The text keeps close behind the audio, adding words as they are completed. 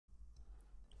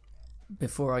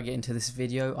Before I get into this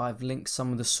video, I've linked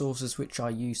some of the sources which I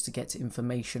used to get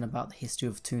information about the history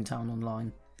of ToonTown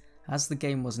Online. As the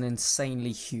game wasn't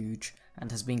insanely huge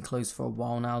and has been closed for a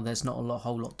while now, there's not a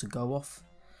whole lot to go off.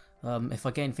 If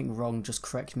I get anything wrong, just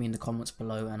correct me in the comments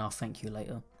below and I'll thank you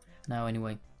later. Now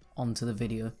anyway, on to the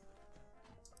video.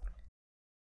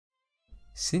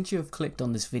 Since you have clicked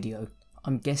on this video,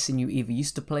 I'm guessing you either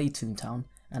used to play ToonTown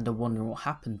and are wondering what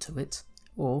happened to it,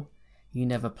 or you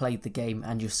never played the game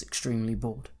and you're just extremely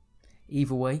bored.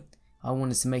 Either way, I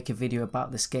wanted to make a video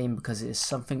about this game because it is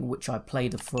something which I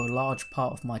played for a large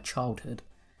part of my childhood.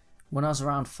 When I was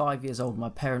around 5 years old, my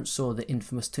parents saw the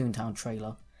infamous ToonTown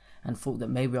trailer and thought that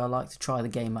maybe I'd like to try the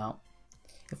game out.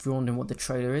 If you're wondering what the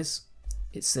trailer is,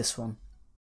 it's this one.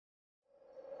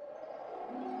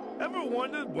 Ever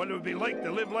wondered what it would be like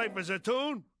to live life as a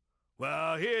Toon?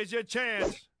 Well, here's your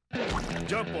chance.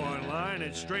 Jump online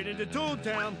and straight into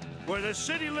ToonTown, where the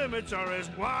city limits are as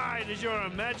wide as your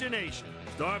imagination.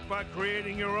 Start by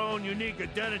creating your own unique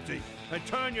identity and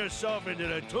turn yourself into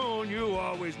the Toon you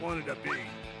always wanted to be.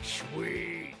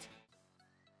 Sweet.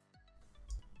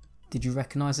 Did you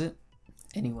recognise it?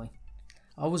 Anyway,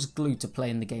 I was glued to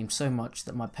playing the game so much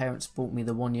that my parents bought me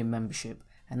the 1-year membership,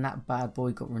 and that bad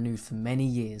boy got renewed for many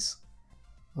years.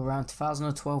 Around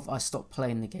 2012 I stopped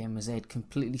playing the game as they had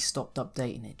completely stopped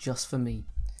updating it just for me,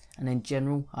 and in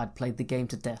general I had played the game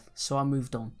to death, so I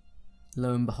moved on.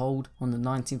 Lo and behold, on the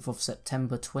 19th of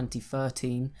September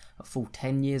 2013, a full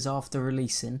 10 years after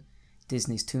releasing,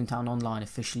 Disney's ToonTown Online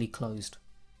officially closed.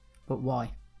 But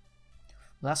why?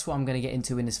 Well, that's what I'm going to get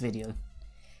into in this video.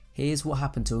 Here's what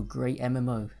happened to a great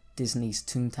MMO, Disney's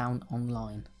ToonTown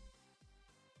Online.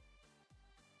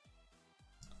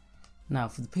 Now,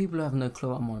 for the people who have no clue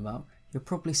what I'm on about, you're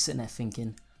probably sitting there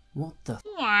thinking, what the f***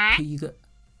 are you got?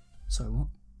 Sorry, what?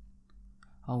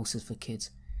 Oh, this is for kids.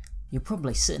 You're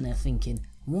probably sitting there thinking,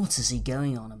 what is he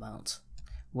going on about?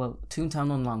 Well,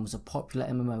 ToonTown Online was a popular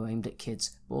MMO aimed at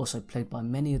kids, but also played by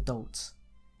many adults.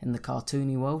 In the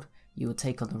cartoony world, you would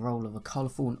take on the role of a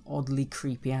colourful and oddly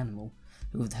creepy animal,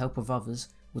 who with the help of others,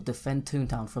 would defend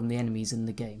ToonTown from the enemies in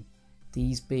the game,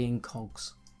 these being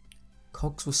cogs.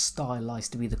 Cogs were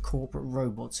stylised to be the corporate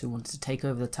robots who wanted to take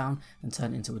over the town and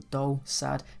turn it into a dull,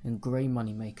 sad and grey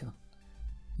moneymaker.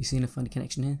 You seen a funny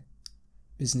connection here?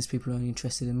 Business people are only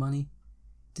interested in money.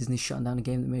 Disney shutting down a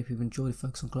game that made people enjoy to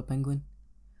focus on Club Penguin.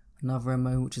 Another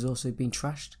MMO which has also been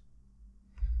trashed.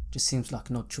 Just seems like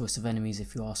an odd choice of enemies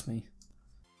if you ask me.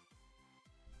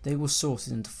 They were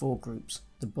sorted into 4 groups: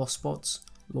 the boss bots,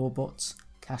 lore bots,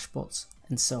 cash bots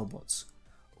and sell bots,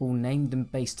 all named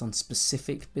and based on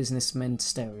specific businessmen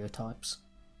stereotypes.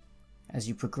 As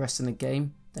you progress in the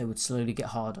game, they would slowly get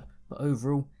harder, but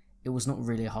overall, it was not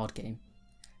really a hard game.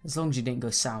 As long as you didn't go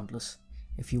soundless.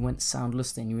 If you went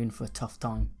soundless, then you're in for a tough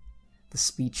time. The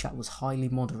speed chat was highly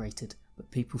moderated, but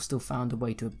people still found a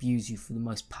way to abuse you for the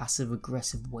most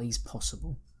passive-aggressive ways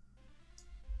possible.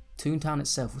 ToonTown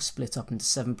itself was split up into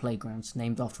 7 playgrounds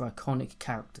named after iconic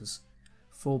characters,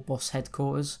 4 boss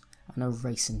headquarters and a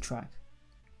racing track.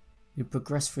 You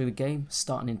progress through the game,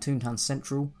 starting in ToonTown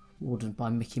Central, wardened by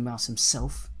Mickey Mouse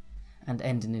himself, and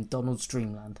ending in Donald's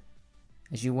Dreamland.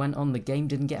 As you went on, the game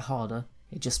didn't get harder,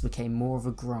 it just became more of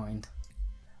a grind.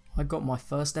 I got my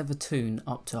first ever Toon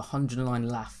up to 109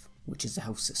 Laugh, which is the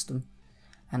health system,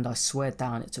 and I swear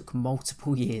down it took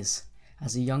multiple years.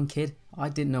 As a young kid, I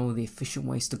didn't know all the efficient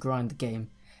ways to grind the game.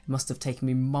 It must have taken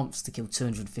me months to kill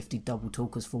 250 double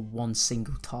talkers for one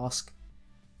single task.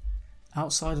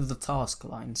 Outside of the task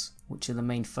lines, which are the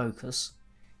main focus,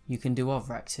 you can do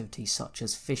other activities such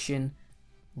as fishing,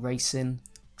 racing,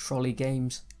 trolley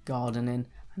games, gardening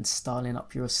and styling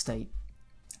up your estate.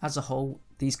 As a whole,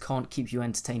 these can't keep you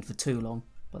entertained for too long,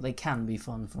 but they can be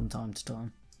fun from time to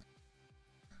time.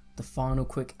 The final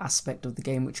quick aspect of the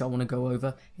game which I want to go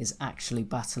over is actually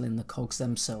battling the cogs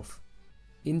themselves.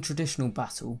 In traditional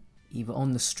battle, either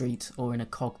on the street or in a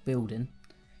cog building,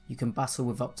 you can battle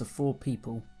with up to 4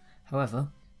 people. However,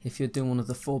 if you're doing one of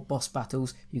the 4 boss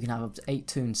battles, you can have up to 8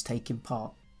 Toons taking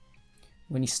part.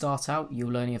 When you start out,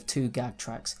 you'll only have 2 gag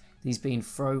tracks, these being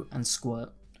throw and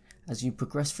squirt. As you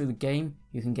progress through the game,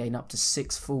 you can gain up to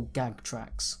 6 full gag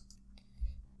tracks.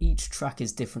 Each track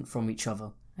is different from each other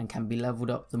and can be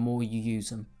leveled up the more you use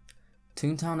them.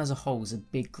 ToonTown as a whole is a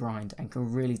big grind and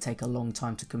can really take a long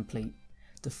time to complete.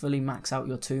 To fully max out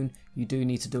your Toon, you do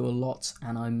need to do a lot,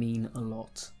 and I mean a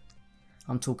lot.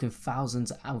 I'm talking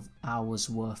thousands of hours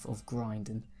worth of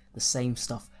grinding, the same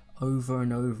stuff over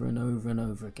and over and over and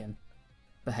over again.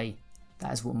 But hey,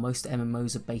 that is what most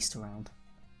MMOs are based around.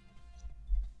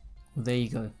 Well, there you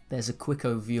go, there's a quick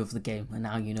overview of the game and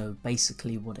now you know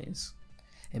basically what it is.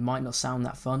 It might not sound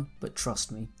that fun, but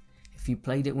trust me, If you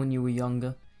played it when you were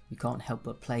younger, you can't help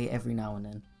but play it every now and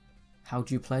then. How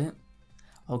do you play it?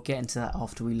 I'll get into that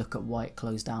after we look at why it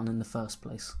closed down in the first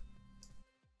place.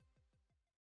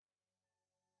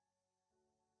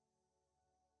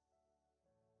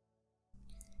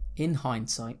 In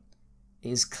hindsight, it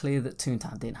is clear that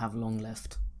ToonTown didn't have long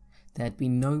left. There had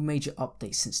been no major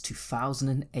updates since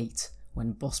 2008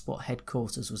 when BossBot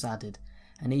headquarters was added,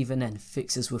 and even then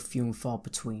fixes were few and far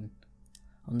between.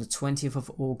 On the 20th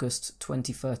of August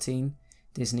 2013,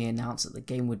 Disney announced that the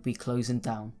game would be closing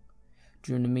down.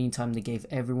 During the meantime, they gave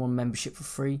everyone membership for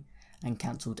free and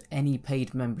cancelled any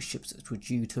paid memberships that were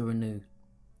due to renew.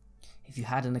 If you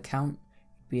had an account,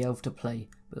 you'd be able to play,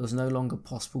 but it was no longer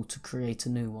possible to create a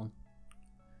new one.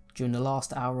 During the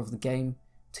last hour of the game,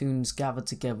 Toons gathered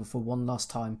together for one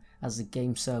last time as the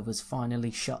game servers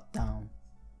finally shut down.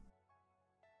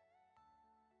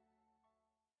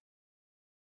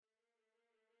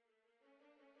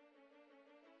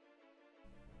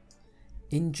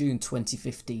 In June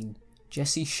 2015,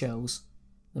 Jesse Shells,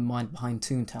 the mind behind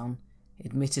ToonTown,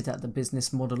 admitted that the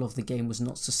business model of the game was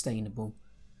not sustainable.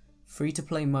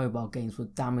 Free-to-play mobile games were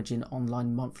damaging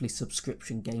online monthly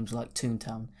subscription games like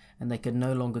ToonTown, and they could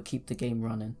no longer keep the game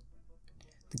running.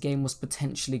 The game was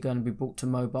potentially going to be brought to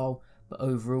mobile, but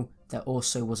overall that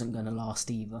also wasn't going to last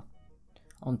either.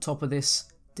 On top of this,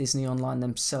 Disney Online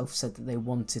themselves said that they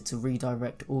wanted to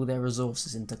redirect all their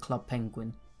resources into Club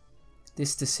Penguin.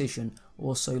 This decision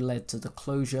also led to the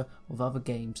closure of other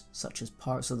games such as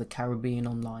Pirates of the Caribbean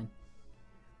Online.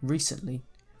 Recently,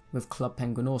 with Club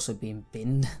Penguin also being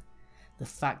binned, the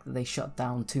fact that they shut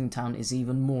down ToonTown is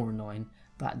even more annoying,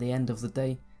 but at the end of the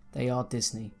day, they are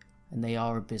Disney, and they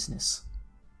are a business.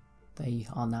 They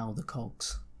are now the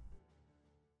cogs.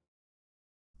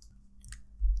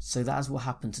 So that is what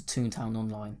happened to ToonTown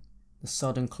Online. The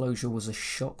sudden closure was a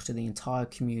shock to the entire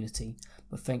community,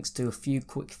 but thanks to a few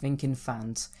quick thinking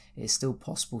fans, it is still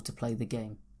possible to play the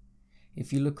game.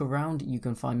 If you look around, you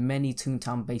can find many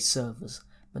ToonTown based servers,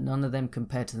 but none of them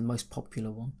compare to the most popular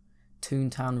one,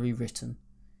 ToonTown Rewritten.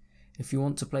 If you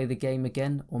want to play the game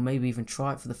again, or maybe even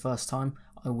try it for the first time,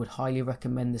 I would highly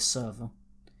recommend this server.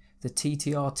 The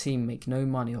TTR team make no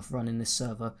money off running this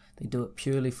server, they do it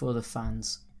purely for the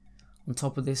fans. On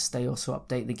top of this, they also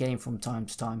update the game from time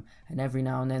to time, and every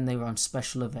now and then they run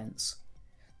special events.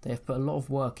 They have put a lot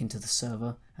of work into the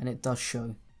server, and it does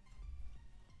show.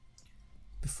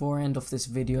 Before I end off this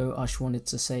video, I just wanted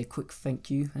to say a quick thank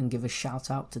you and give a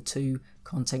shout out to two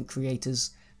content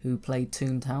creators who played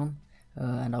ToonTown,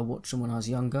 and I watched them when I was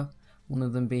younger. One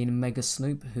of them being Mega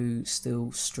Snoop, who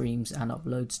still streams and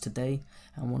uploads today,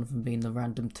 and one of them being the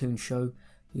Random Toon Show,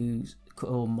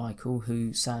 or Michael,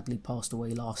 who sadly passed away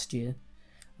last year.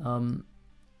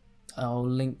 I'll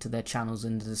link to their channels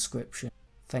in the description.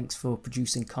 Thanks for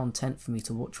producing content for me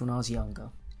to watch when I was younger.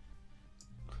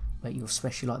 Bet you'll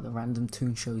especially like the Random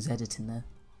Toon Show's editing there.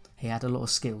 He had a lot of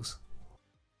skills.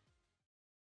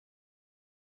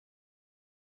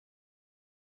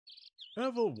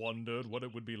 Ever wondered what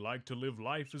it would be like to live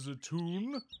life as a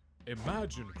toon?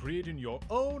 Imagine creating your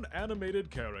own animated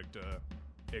character,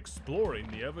 exploring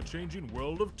the ever-changing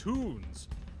world of toons,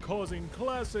 causing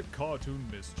classic cartoon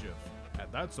mischief. And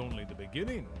that's only the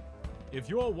beginning. If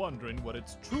you're wondering what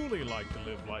it's truly like to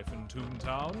live life in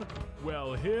ToonTown,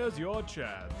 well, here's your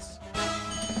chance.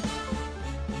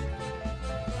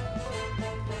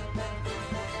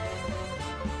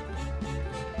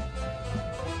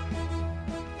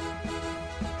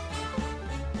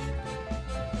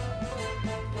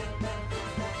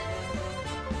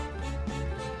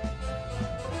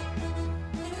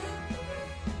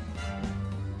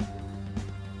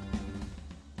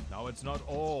 It's not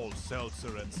all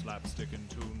seltzer and slapstick in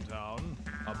ToonTown.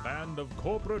 A band of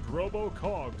corporate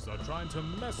robo-cogs are trying to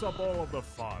mess up all of the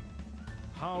fun.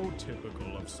 How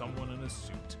typical of someone in a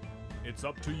suit. It's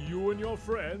up to you and your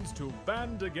friends to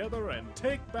band together and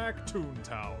take back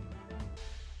ToonTown.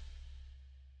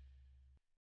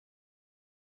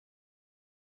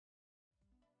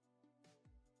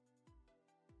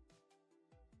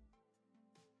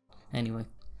 Anyway,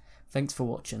 thanks for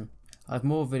watching. I have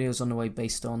more videos on the way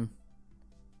based on...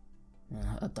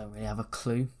 I don't really have a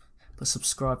clue, but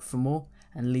subscribe for more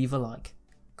and leave a like.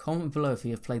 Comment below if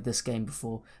you have played this game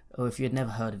before or if you had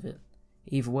never heard of it.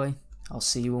 Either way, I'll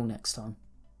see you all next time.